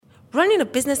Running a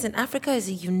business in Africa is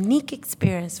a unique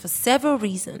experience for several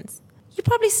reasons. You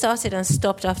probably started and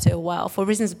stopped after a while for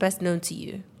reasons best known to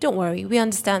you. Don't worry, we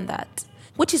understand that.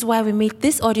 Which is why we made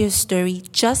this audio story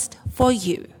just for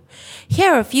you.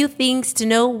 Here are a few things to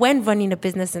know when running a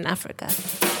business in Africa.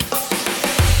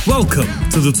 Welcome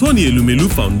to the Tony Elumelu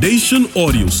Foundation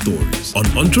audio stories on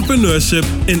entrepreneurship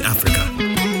in Africa.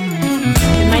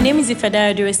 My name is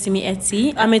Ifedayo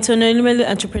Durosimi-Etti. I'm a Tony Elumelu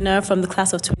Entrepreneur from the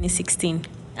class of 2016.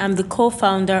 I'm the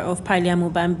co-founder of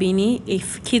Paliamu Bambini, a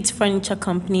kids furniture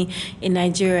company in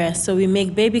Nigeria. So we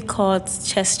make baby cots,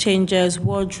 chest changers,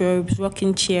 wardrobes,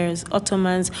 rocking chairs,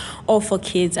 ottomans, all for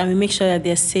kids, and we make sure that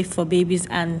they're safe for babies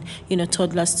and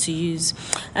toddlers to use.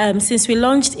 Since we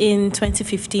launched in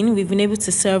 2015, we've been able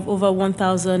to serve over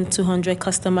 1,200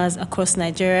 customers across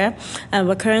Nigeria, and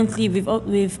we've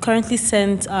currently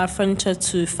sent our furniture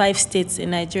to 5 states in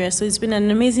Nigeria. So it's been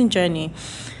an amazing journey.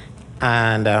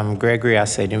 And I'm Gregory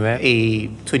Asenime, a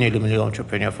Tony Elumelu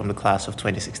Entrepreneur from the class of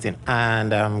 2016.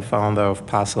 And I'm founder of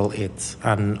Parcel It,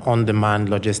 an on-demand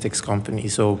logistics company.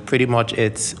 So pretty much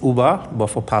it's Uber, but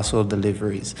for parcel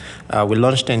deliveries. We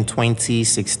launched in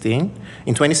 2017,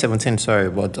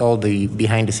 but all the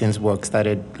behind-the-scenes work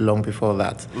started long before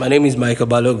that. My name is Michael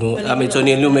Balogun. I'm a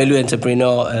Tony Elumelu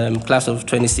Entrepreneur, class of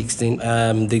 2016.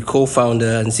 I'm the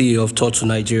co-founder and CEO of Tortu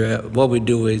Nigeria. What we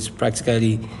do is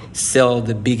practically sell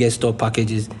the biggest store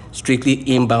packages strictly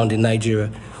inbound in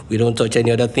Nigeria. We don't touch any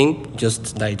other thing,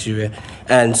 just Nigeria.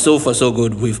 And so far, so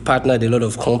good. We've partnered a lot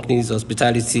of companies,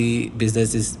 hospitality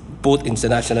businesses, both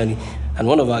internationally. And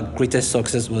one of our greatest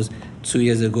success was 2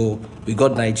 years ago. We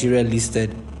got Nigeria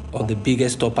listed on the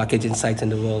biggest store packaging site in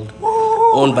the world,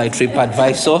 owned by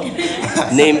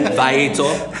TripAdvisor, named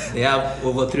Viator. They have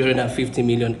over 350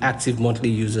 million active monthly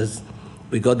users.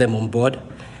 We got them on board.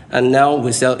 And now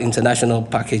we sell international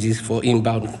packages for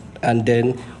inbound. And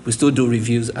then we still do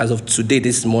reviews. As of today,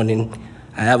 this morning,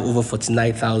 I have over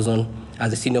 49,000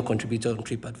 as a senior contributor on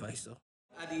TripAdvisor.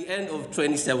 At the end of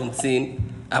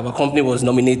 2017, our company was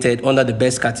nominated under the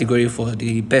best category for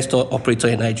the best tour operator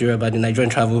in Nigeria by the Nigerian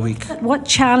Travel Week. What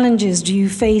challenges do you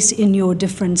face in your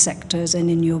different sectors and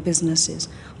in your businesses?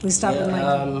 We'll start with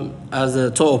Michael. As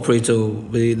a tour operator,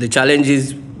 the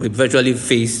challenges we virtually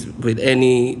face with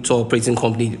any tour operating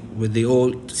company with the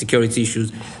whole security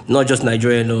issues, not just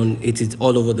Nigeria alone, it is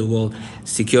all over the world.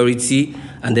 Security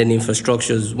and then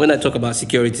infrastructures. When I talk about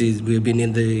security, we've been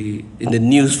in the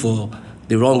news for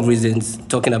the wrong reasons,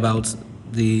 talking about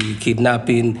the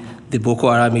kidnapping, the Boko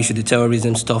Haram issue, the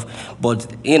terrorism stuff.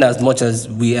 But in as much as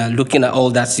we are looking at all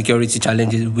that security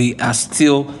challenges, we are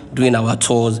still doing our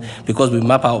tours because we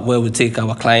map out where we take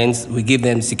our clients. We give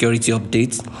them security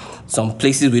updates. Some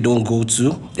places we don't go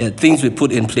to. There are things we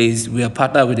put in place. We are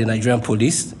partnered with the Nigerian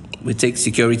police. We take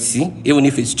security, even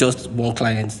if it's just one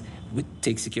client. We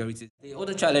take security. The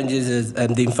other challenges is the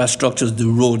infrastructures, the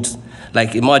roads.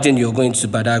 Like imagine you're going to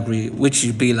Badagry, which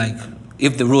should be like,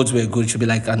 if the roads were good, it should be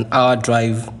like an hour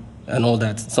drive and all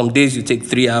that. Some days you take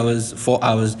 3 hours, 4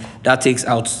 hours. That takes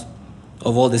out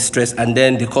of all the stress. And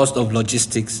then the cost of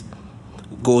logistics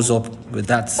goes up with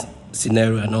that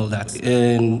scenario and all that.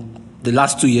 In the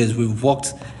last 2 years, we've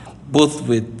worked both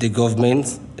with the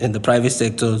government and the private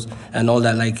sectors and all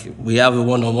that. Like we have a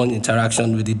one-on-one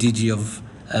interaction with the DG of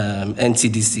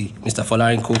NTDC, Mr.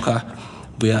 Folarin Koka.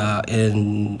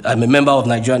 I'm a member of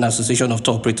Nigerian Association of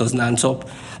Tour Operators, NANTOP.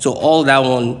 So all that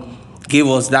one gave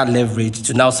us that leverage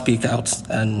to now speak out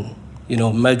and,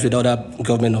 merge with other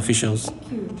government officials.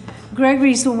 Thank you.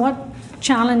 Gregory, so what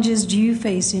challenges do you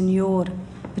face in your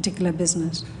particular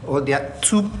business? Well, there are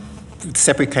two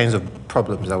separate kinds of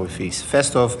problems that we face.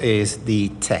 First off is the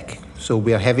tech. So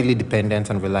we are heavily dependent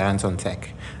and reliant on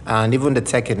tech. And even the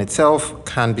tech in itself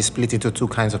can be split into two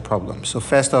kinds of problems. So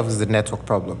first off is the network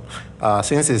problem.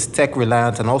 Since it's tech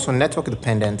reliant and also network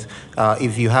dependent,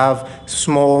 if you have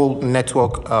small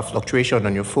network fluctuation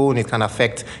on your phone, it can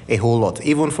affect a whole lot.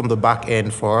 Even from the back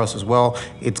end for us as well,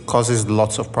 it causes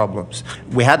lots of problems.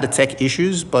 We had the tech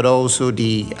issues, but also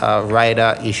the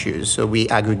rider issues. So we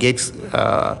aggregate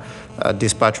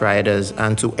dispatch riders,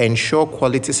 and to ensure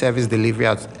quality service delivery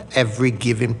at every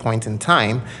given point in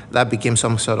time, that became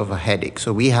some sort of a headache.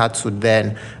 So we had to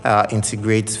then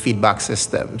integrate feedback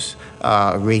systems,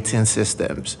 rating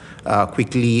systems,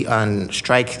 quickly, and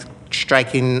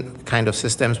striking kind of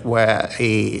systems where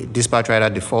a dispatch rider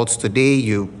defaults today,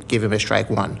 you give him a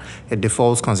strike one. It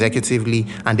defaults consecutively,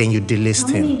 and then you delist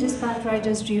him. How many dispatch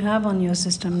riders do you have on your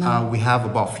system now? We have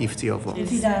about 50 of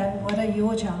them. What are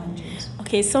your challenges?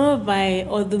 Okay,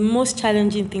 the most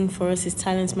challenging thing for us is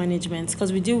talent management,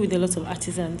 because we deal with a lot of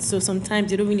artisans. So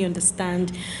sometimes they don't really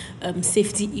understand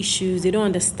safety issues. They don't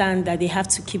understand that they have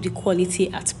to keep the quality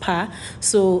at par.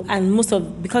 So, and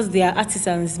because they are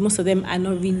artisans, most of them are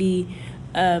not really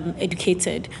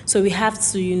educated. So we have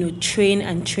to, train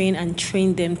them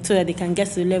so that they can get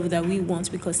to the level that we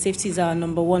want, because safety is our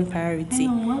number one priority.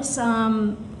 What's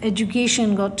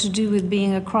education got to do with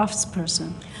being a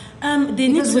craftsperson?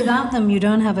 Because without them, you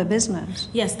don't have a business.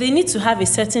 Yes, they need to have a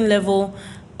certain level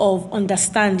of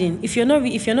understanding. If you're not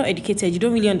educated, you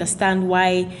don't really understand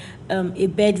why a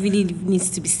bed really needs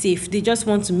to be safe. They just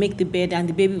want to make the bed and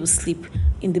the baby will sleep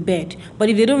in the bed. But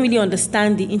if they don't really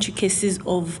understand the intricacies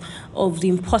of the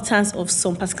importance of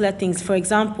some particular things, for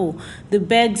example, the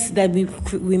beds that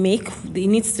we make, it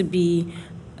needs to be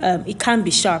it can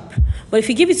be sharp. But if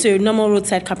you give it to a normal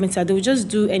roadside carpenter, they will just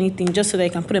do anything just so that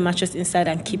you can put a mattress inside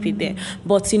and keep it there.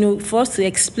 But, for us to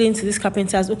explain to these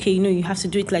carpenters, okay, you have to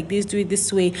do it like this, do it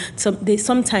this way.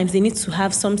 Sometimes they need to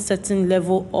have some certain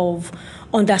level of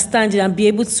understanding and be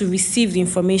able to receive the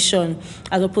information,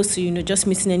 as opposed to, just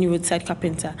meeting any roadside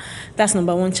carpenter. That's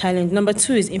number one challenge. Number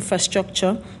two is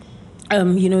infrastructure.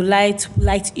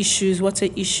 Light issues, water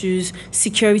issues,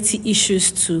 security issues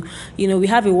too. We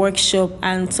have a workshop,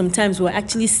 and sometimes we're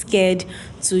actually scared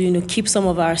to, keep some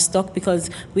of our stock, because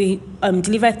we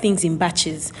deliver things in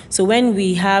batches. So when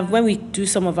we do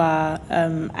some of our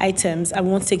items and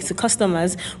we want to take to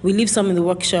customers, we leave some in the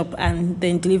workshop and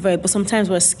then deliver it. But sometimes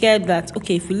we're scared that,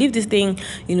 okay, if we leave this thing,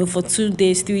 for 2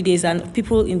 days, 3 days, and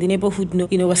people in the neighborhood know,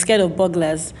 we're scared of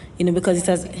burglars, because it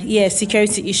has,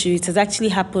 security issue. It has actually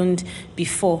happened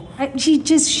before. Actually,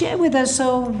 just share with us,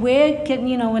 so where can,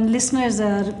 when listeners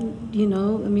are, we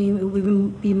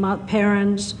will be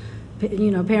parents,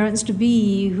 parents to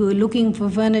be who are looking for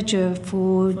furniture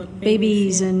for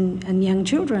babies and young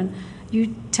children,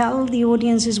 you tell the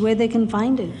audiences where they can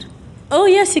find it. Oh,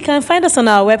 yes, you can find us on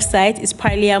our website. It's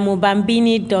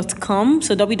parliamobambini.com,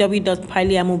 so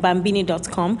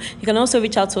www.parliamobambini.com. You can also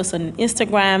reach out to us on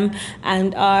Instagram,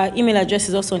 and our email address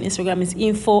is also on Instagram. It's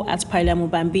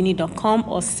info@parliamobambini.com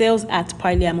or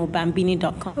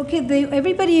sales@parliamobambini.com. Okay,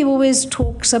 everybody always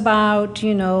talks about,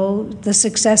 the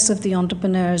success of the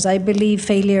entrepreneurs. I believe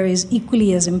failure is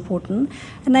equally as important.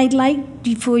 And I'd like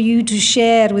for you to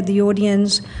share with the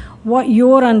audience what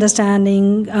your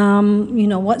understanding,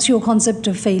 what's your concept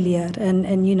of failure,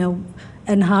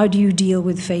 and how do you deal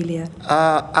with failure?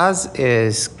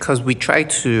 Because we try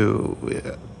to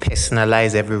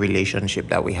personalize every relationship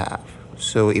that we have.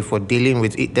 So if we're dealing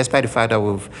with it, despite the fact that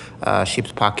we've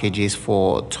shipped packages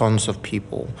for tons of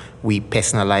people, we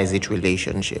personalize each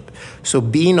relationship. So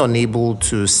being unable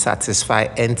to satisfy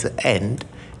end to end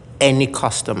any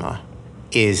customer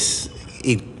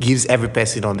it gives every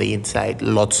person on the inside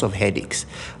lots of headaches.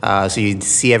 So you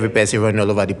see every person running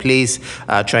all over the place,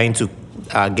 trying to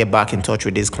get back in touch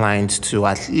with these clients to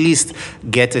at least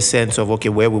get a sense of, okay,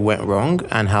 where we went wrong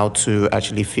and how to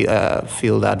actually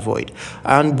fill that void.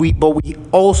 But we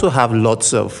also have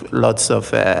lots of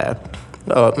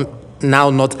now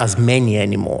not as many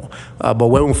anymore. But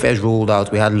when we first rolled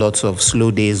out, we had lots of slow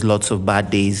days, lots of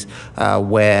bad days,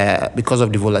 where because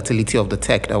of the volatility of the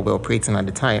tech that we're operating at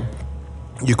the time,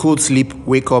 you could sleep,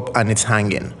 wake up, and it's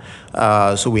hanging.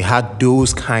 So we had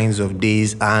those kinds of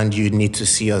days, and you need to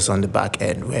see us on the back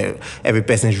end where every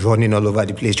person is running all over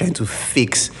the place trying to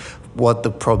fix what the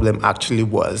problem actually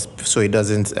was, so it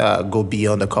doesn't go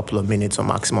beyond a couple of minutes or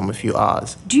maximum a few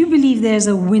hours. Do you believe there's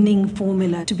a winning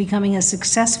formula to becoming a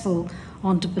successful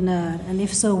entrepreneur? And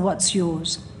if so, what's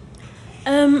yours?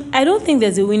 I don't think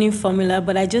there's a winning formula,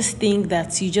 but I just think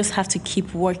that you just have to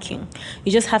keep working.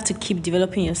 You just have to keep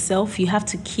developing yourself. You have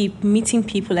to keep meeting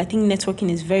people. I think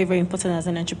networking is very, very important as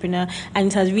an entrepreneur, and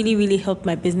it has really, really helped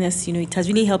my business. It has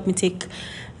really helped me take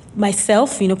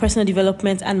myself, personal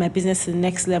development and my business to the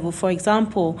next level. For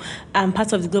example, I'm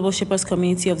part of the Global Shapers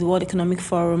community of the World Economic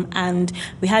Forum, and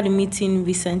we had a meeting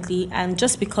recently, and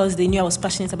just because they knew I was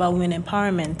passionate about women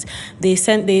empowerment,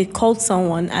 they called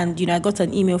someone, and I got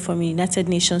an email from the United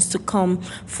Nations to come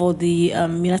for the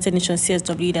United Nations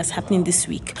CSW that's happening this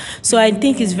week. So I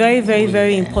think it's very, very,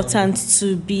 very important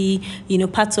to be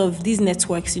part of these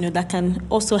networks that can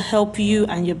also help you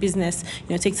and your business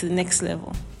take to the next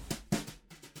level.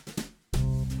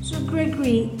 So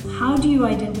Gregory, how do you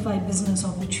identify business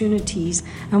opportunities,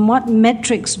 and what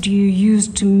metrics do you use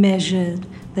to measure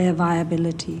their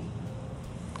viability?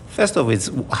 First of all, it's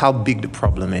how big the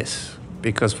problem is,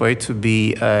 because for it to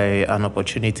be an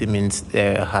opportunity means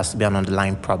there has to be an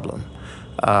underlying problem.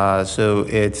 So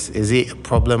is it a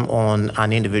problem on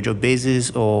an individual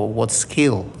basis, or what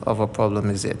scale of a problem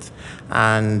is it?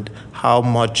 And how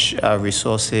much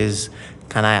resources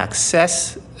can I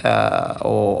access,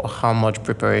 or how much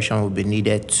preparation will be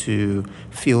needed to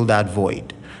fill that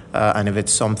void? And if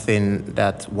it's something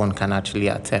that one can actually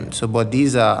attempt. So, but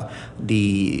these are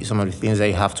some of the things that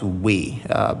you have to weigh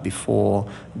before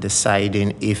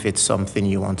deciding if it's something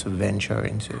you want to venture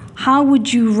into. How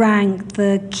would you rank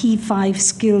the key 5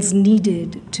 skills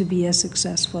needed to be a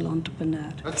successful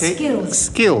entrepreneur? Okay.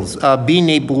 Skills. Being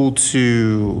able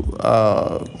to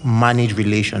manage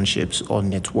relationships or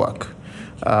network.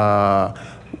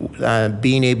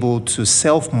 Being able to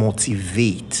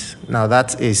self-motivate. Now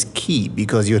that is key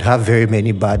because you'd have very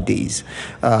many bad days.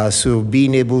 So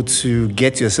being able to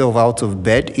get yourself out of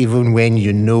bed even when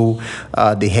you know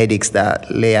the headaches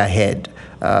that lay ahead.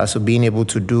 So being able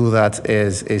to do that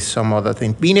is some other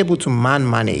thing. Being able to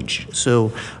manage.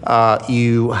 So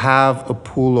you have a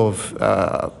pool of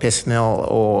personnel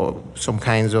or some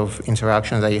kinds of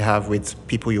interactions that you have with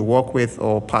people you work with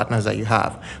or partners that you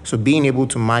have. So being able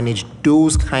to manage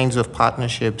those kinds of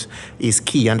partnerships is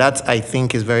key. And that, I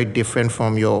think, is very different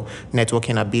from your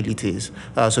networking abilities.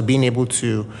 So being able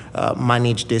to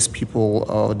manage these people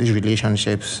or these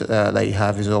relationships that you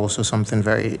have is also something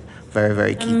very, very,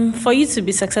 very key. For you to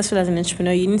be successful as an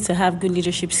entrepreneur, you need to have good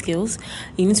leadership skills.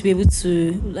 You need to be able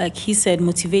to, like he said,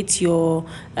 motivate your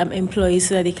employees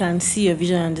so that they can see your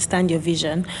vision and understand your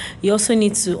vision. You also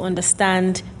need to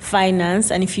understand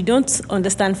finance. And if you don't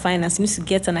understand finance, you need to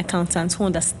get an accountant who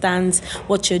understands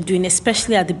what you're doing,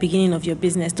 especially at the beginning of your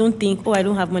business. Don't think, I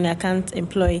don't have money, I can't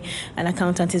employ an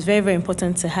accountant. It's very, very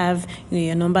important to have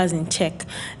your numbers in check.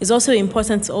 It's also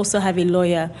important to also have a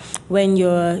lawyer when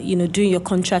you're doing your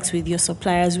contracts with your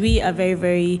suppliers. We are very,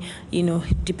 very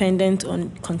dependent on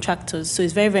contractors, so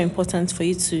it's very, very important for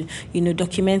you to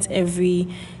document every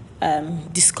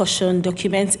discussion,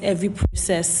 document every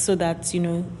process so that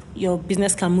your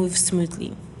business can move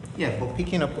smoothly. Yeah, but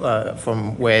picking up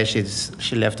from where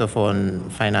she left off on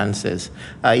finances,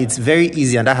 it's very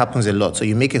easy, and that happens a lot. So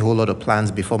you make a whole lot of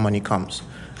plans before money comes,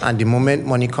 and the moment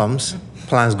money comes,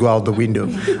 plans go out the window.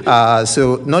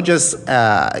 So not just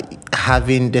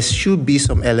there should be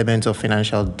some element of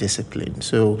financial discipline.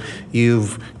 So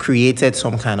you've created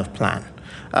some kind of plan.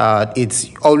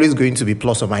 It's always going to be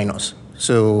plus or minus.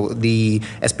 So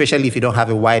especially if you don't have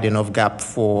a wide enough gap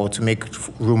to make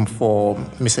room for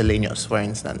miscellaneous, for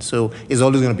instance. So it's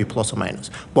always going to be plus or minus.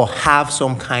 But have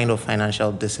some kind of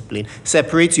financial discipline.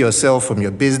 Separate yourself from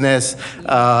your business.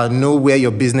 Know where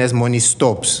your business money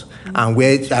stops. And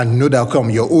know that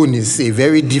your own is a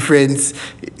very different.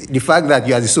 The fact that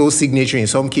you are the sole signature in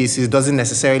some cases doesn't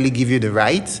necessarily give you the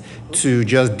right to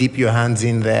just dip your hands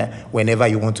in there whenever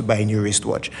you want to buy a new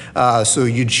wristwatch. So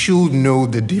you should know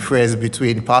the difference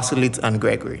between Parcelit and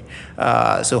Gregory.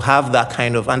 So have that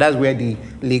kind of, and that's where the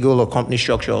legal or company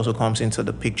structure also comes into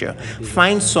the picture.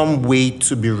 Find some way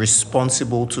to be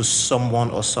responsible to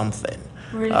someone or something.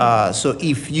 So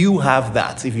if you have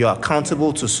that, if you're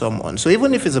accountable to someone, so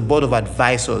even if it's a board of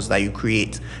advisors that you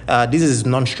create, this is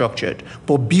non-structured,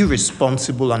 but be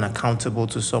responsible and accountable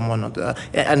to someone.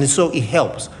 And so it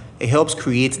helps. It helps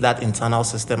create that internal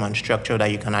system and structure that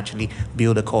you can actually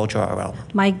build a culture around.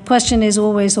 My question is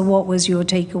always, what was your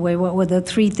takeaway? What were the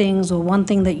 3 things or one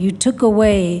thing that you took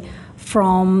away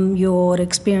from your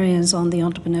experience on the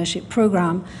entrepreneurship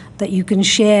program that you can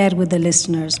share with the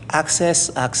listeners? Access.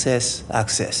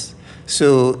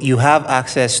 So you have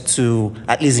access to,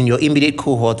 at least in your immediate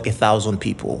cohort, 1,000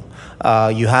 people.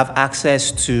 You have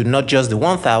access to not just the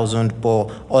 1,000, but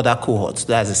other cohorts.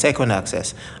 That's the second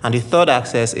access. And the third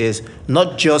access is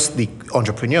not just the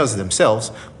entrepreneurs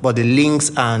themselves, but the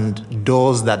links and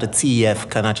doors that the TEF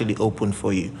can actually open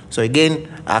for you. So again,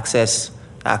 access.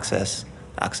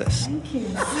 Thank you.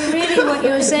 Really, what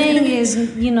you're saying is,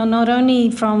 not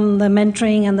only from the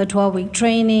mentoring and the 12-week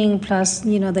training, plus,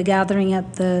 the gathering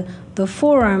at the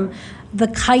forum, the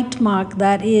kite mark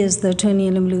that is the Tony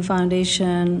Elumelu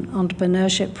Foundation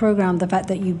Entrepreneurship Program, the fact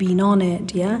that you've been on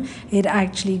it, it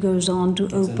actually goes on to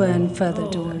open further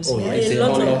doors. A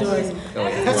lot of doors.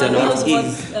 That was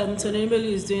what Tony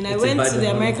Elumelu is doing. I went to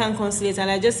the American consulate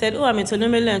and I just said, I'm a Tony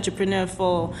Elumelu entrepreneur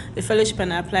for the fellowship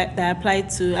and I applied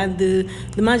to, and the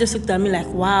man just looked at me like,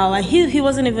 wow. And he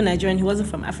wasn't even Nigerian, he wasn't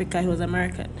from Africa, he was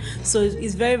American. So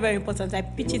it's very, very important. I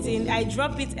pitch it in, I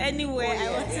drop it anywhere I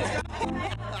want to.